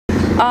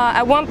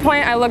At one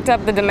point I looked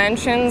up the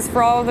dimensions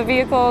for all of the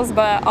vehicles,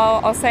 but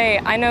I'll say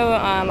I know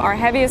our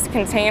heaviest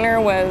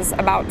container was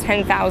about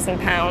 10,000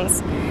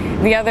 pounds.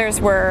 The others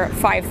were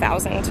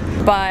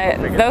 5,000, but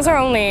those are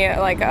only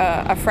like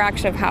a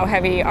fraction of how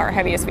heavy our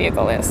heaviest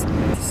vehicle is.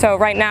 So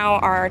right now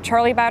our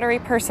Charlie battery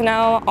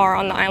personnel are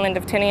on the island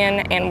of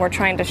Tinian, and we're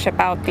trying to ship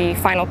out the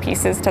final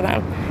pieces to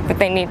them that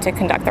they need to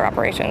conduct their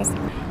operations.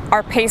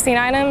 Our pacing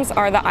items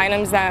are the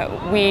items that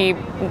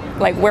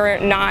we're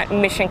not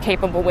mission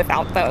capable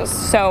without those.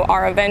 So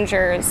our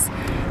Avengers,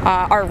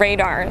 our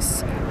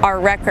radars, our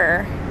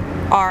wrecker,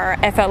 our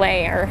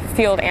FLA, or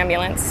field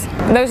ambulance.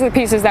 Those are the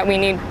pieces that we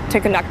need to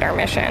conduct our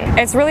mission.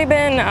 It's really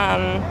been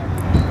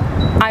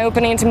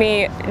eye-opening to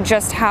me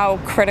just how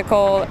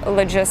critical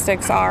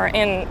logistics are,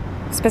 and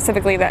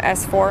specifically the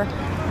S4,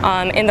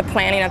 in the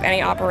planning of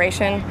any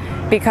operation,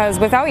 because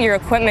without your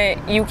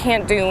equipment you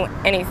can't do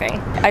anything.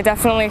 I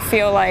definitely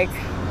feel like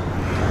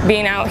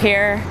being out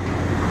here,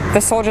 the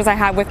soldiers I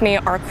have with me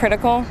are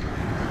critical.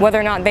 Whether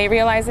or not they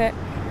realize it,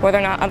 whether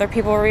or not other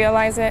people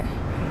realize it,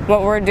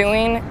 what we're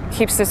doing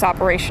keeps this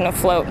operation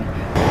afloat.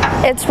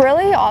 It's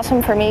really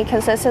awesome for me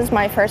because this is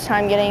my first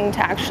time getting to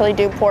actually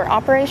do port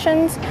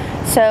operations.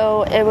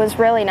 So it was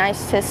really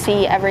nice to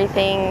see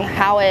everything,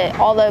 how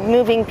all the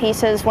moving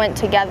pieces went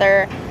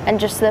together, and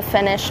just the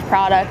finished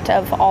product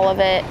of all of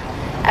it.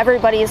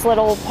 Everybody's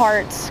little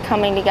parts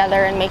coming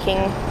together and making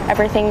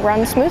everything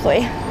run smoothly.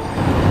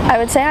 I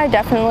would say I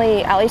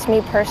definitely, at least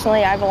me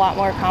personally, I have a lot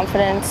more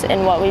confidence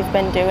in what we've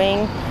been doing.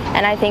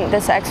 And I think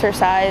this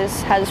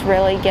exercise has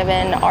really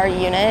given our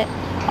unit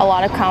a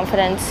lot of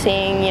confidence,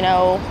 seeing, you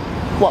know,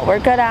 what we're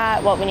good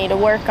at, what we need to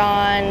work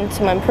on,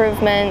 some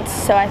improvements.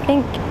 So I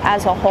think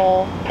as a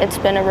whole, it's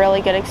been a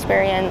really good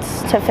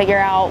experience to figure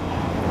out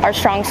our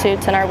strong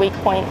suits and our weak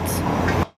points.